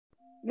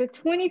The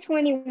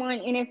 2021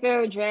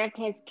 NFL Draft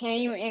has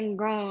came and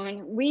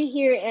gone. We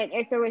here at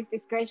SOS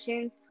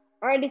Discussions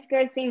are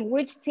discussing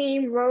which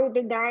team rolled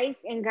the dice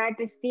and got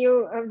the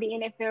steal of the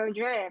NFL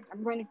Draft.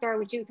 I'm going to start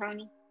with you,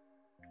 Tony.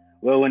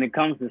 Well, when it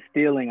comes to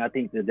stealing, I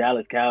think the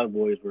Dallas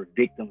Cowboys were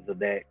victims of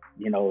that,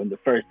 in the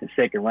first and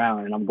second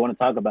round. And I'm going to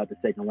talk about the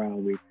second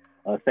round with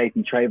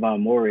safety Trayvon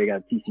Moore out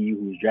of TCU,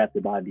 who was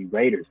drafted by the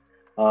Raiders.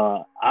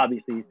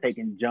 Obviously, it's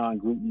taken John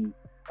Gruden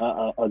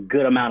a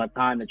good amount of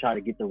time to try to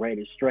get the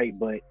Raiders straight.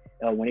 But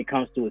when it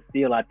comes to a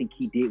steal, I think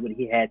he did what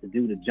he had to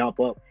do to jump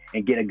up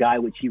and get a guy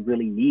which he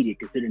really needed,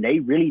 considering they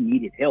really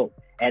needed help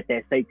at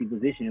that safety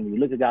position. And when you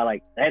look at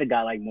a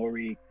guy like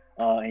Maury,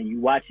 and you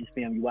watch his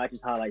film, you watch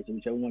his highlights,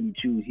 whichever one you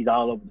choose, he's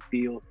all over the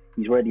field.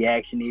 He's where the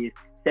action is.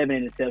 7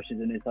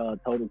 interceptions in his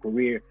total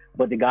career.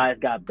 But the guy's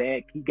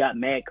he got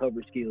mad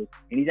cover skills,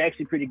 and he's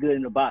actually pretty good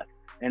in the box.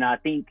 And I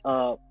think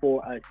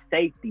for a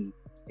safety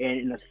and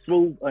in a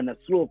slew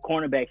of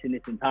cornerbacks in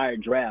this entire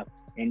draft,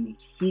 and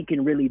he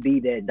can really be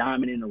that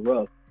diamond in the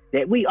rough.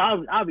 That we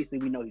obviously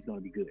we know he's going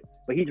to be good,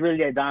 but he's really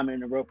that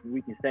diamond in the rough where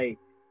we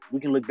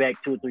can look back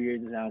 2 or 3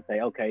 years now and say,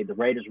 okay, the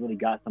Raiders really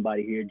got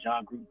somebody here.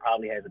 John Gruden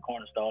probably has a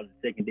cornerstone in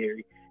the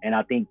secondary, and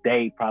I think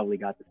they probably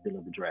got the steal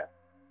of the draft.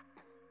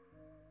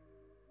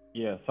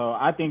 Yeah, so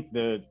I think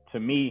the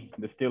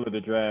steal of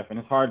the draft, and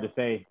it's hard to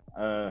say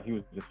he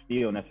was the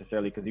steal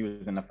necessarily because he was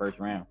in the first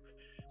round,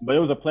 but it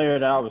was a player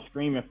that I was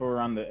screaming for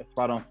on the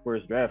Spot on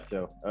Sports draft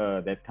show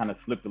that kind of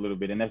slipped a little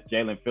bit, and that's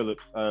Jalen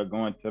Phillips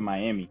going to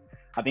Miami.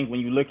 I think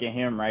when you look at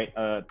him, right,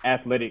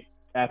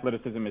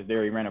 athleticism is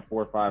there. He ran a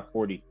 4.5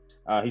 40.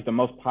 He's the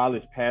most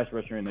polished pass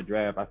rusher in the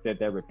draft. I said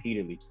that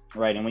repeatedly,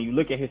 right? And when you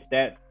look at his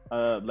stats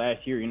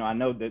last year, I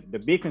know that the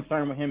big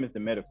concern with him is the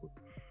medicals.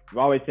 We've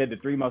always said the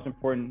 3 most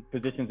important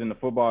positions in the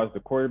football is the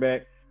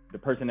quarterback, the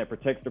person that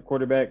protects the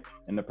quarterback,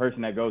 and the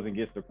person that goes and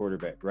gets the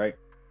quarterback, right?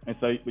 And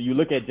so when you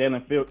look at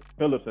Jalen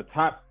Phillips, a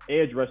top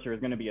edge rusher is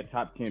going to be a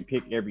top 10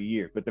 pick every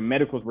year. But the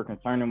medicals were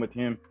concerning with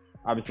him.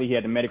 Obviously, he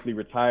had to medically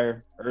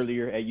retire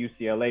earlier at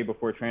UCLA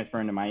before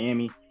transferring to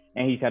Miami.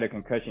 And he's had a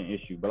concussion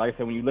issue. But like I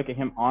said, when you look at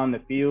him on the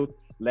field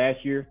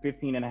last year,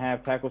 15 and a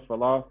half tackles for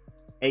loss,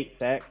 8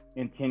 sacks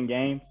in 10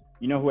 games.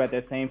 You know who had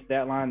that same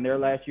stat line there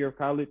last year of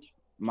college?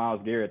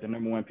 Myles Garrett, the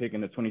number 1 pick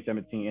in the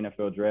 2017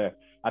 NFL draft.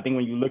 I think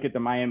when you look at the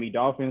Miami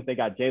Dolphins, they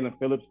got Jalen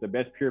Phillips, the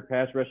best pure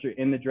pass rusher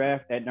in the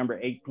draft at number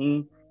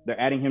 18. They're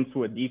adding him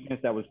to a defense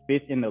that was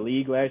 5th in the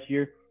league last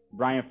year.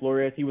 Brian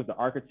Flores, he was the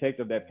architect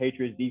of that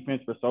Patriots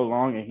defense for so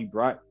long, and he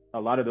brought a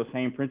lot of those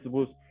same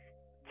principles,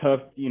 tough,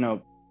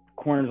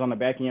 corners on the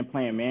back end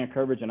playing man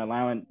coverage and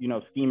allowing,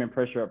 scheme and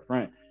pressure up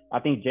front. I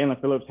think Jalen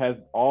Phillips has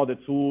all the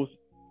tools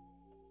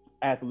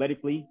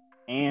athletically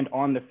and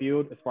on the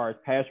field as far as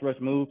pass rush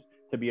moves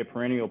to be a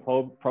perennial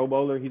pro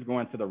bowler. He's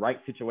going to the right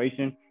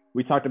situation.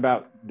 We talked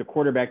about the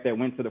quarterback that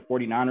went to the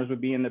 49ers would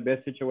be in the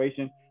best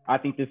situation. I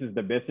think this is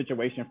the best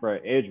situation for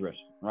an edge rusher,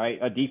 right?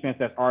 A defense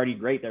that's already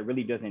great that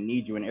really doesn't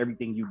need you, and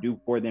everything you do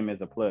for them is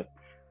a plus.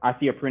 I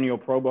see a perennial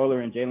pro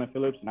bowler in Jalen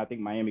Phillips, and I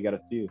think Miami got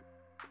a steal.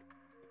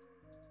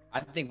 I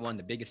think one of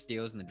the biggest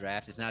steals in the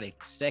draft is not a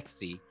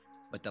sexy,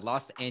 but the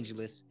Los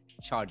Angeles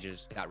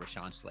Chargers got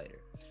Rashawn Slater.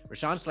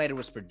 Rashawn Slater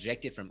was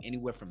projected from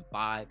anywhere from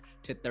 5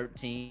 to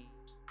 13.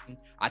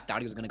 I thought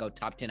he was going to go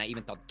top 10. I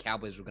even thought the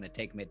Cowboys were going to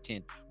take him at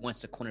 10 once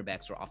the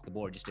cornerbacks were off the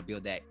board just to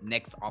build that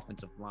next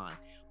offensive line.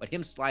 But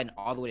him sliding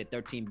all the way to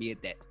 13, be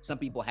it that some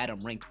people had him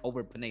ranked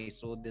over Penei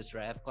Sewell this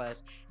draft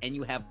class, and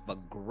you have a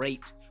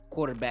great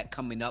quarterback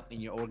coming up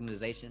in your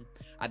organization,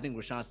 I think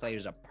Rashawn Slater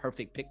is a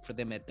perfect pick for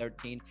them at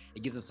 13.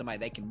 It gives them somebody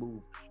that can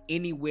move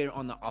anywhere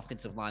on the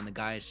offensive line. The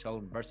guy has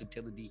shown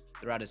versatility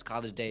throughout his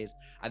college days.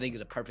 I think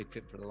he's a perfect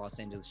fit for the Los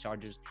Angeles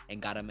Chargers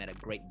and got him at a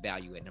great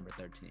value at number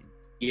 13.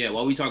 Yeah,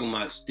 while we talking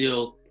about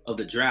steal of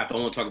the draft, I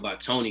want to talk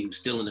about Tony, who's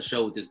still in the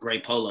show with this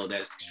gray polo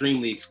that's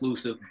extremely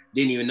exclusive.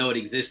 Didn't even know it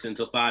existed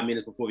until 5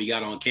 minutes before we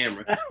got on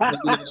camera.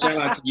 But, shout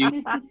out to you.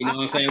 You know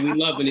what I'm saying? We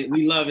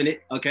loving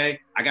it. Okay,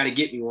 I got to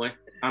get me one.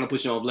 I'm gonna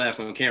put you on blast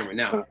on camera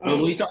now.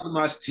 When we talking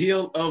about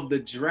steal of the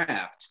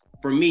draft,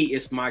 for me,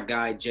 it's my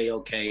guy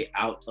JOK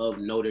out of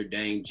Notre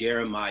Dame,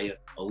 Jeremiah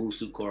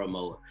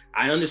Owusu-Koramoah.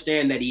 I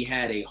understand that he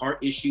had a heart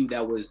issue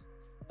that was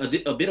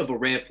a bit of a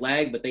red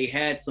flag, but they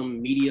had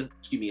some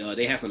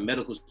they had some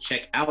medicals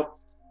check out.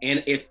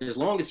 And as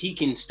long as he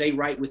can stay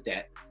right with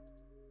that,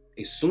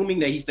 assuming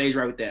that he stays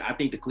right with that, I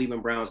think the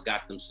Cleveland Browns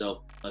got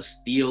themselves a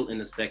steal in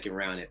the second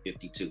round at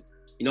 52.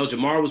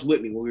 Jamar was with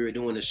me when we were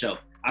doing the show.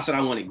 I said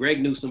I wanted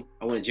Greg Newsome,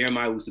 I wanted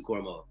Jeremiah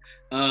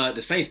Owusu-Koramoah.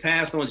 The Saints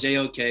passed on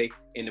JOK,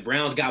 and the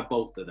Browns got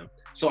both of them.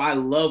 So I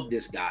love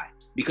this guy,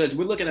 because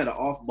we're looking at an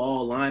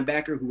off-ball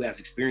linebacker who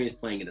has experience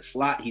playing in the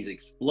slot. He's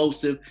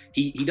explosive.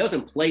 He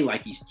doesn't play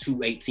like he's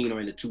 218 or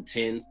in the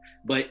 210s,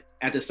 but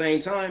at the same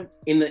time,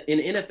 in the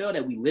NFL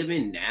that we live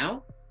in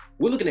now,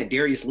 we're looking at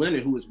Darius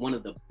Leonard, who is one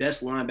of the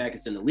best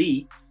linebackers in the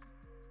league,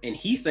 and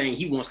he's saying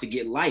he wants to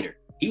get lighter.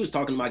 He was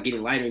talking about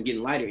getting lighter, and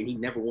he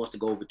never wants to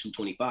go over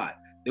 225.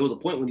 There was a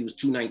point when he was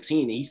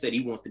 219, and he said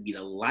he wants to be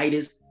the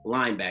lightest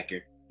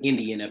linebacker in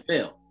the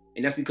NFL.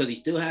 And that's because he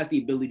still has the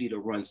ability to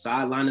run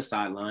sideline to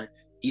sideline.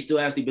 He still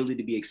has the ability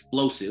to be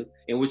explosive.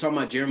 And we're talking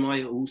about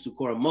Jeremiah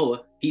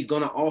Owusu-Koramoah. He's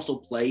going to also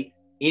play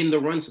in the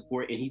run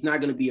support, and he's not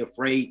going to be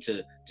afraid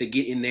to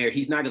get in there.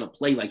 He's not going to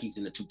play like he's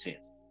in the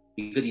 210s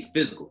because he's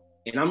physical.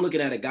 And I'm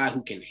looking at a guy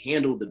who can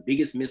handle the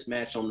biggest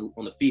mismatch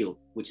on the field,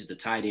 which is the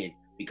tight end,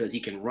 because he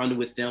can run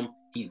with them.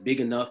 He's big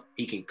enough.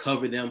 He can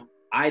cover them.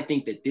 I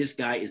think that this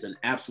guy is an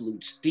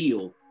absolute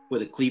steal for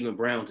the Cleveland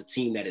Browns, a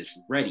team that is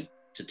ready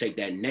to take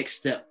that next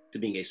step to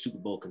being a Super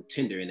Bowl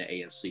contender in the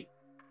AFC.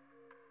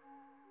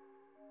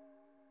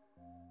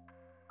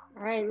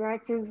 All right,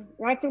 lots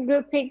of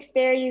good picks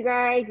there, you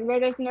guys.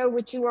 Let us know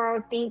what you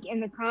all think in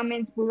the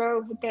comments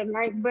below. Hit that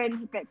like button,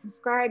 hit that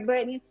subscribe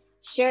button.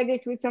 Share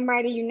this with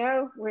somebody you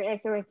know. We're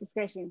SOS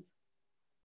Discussions.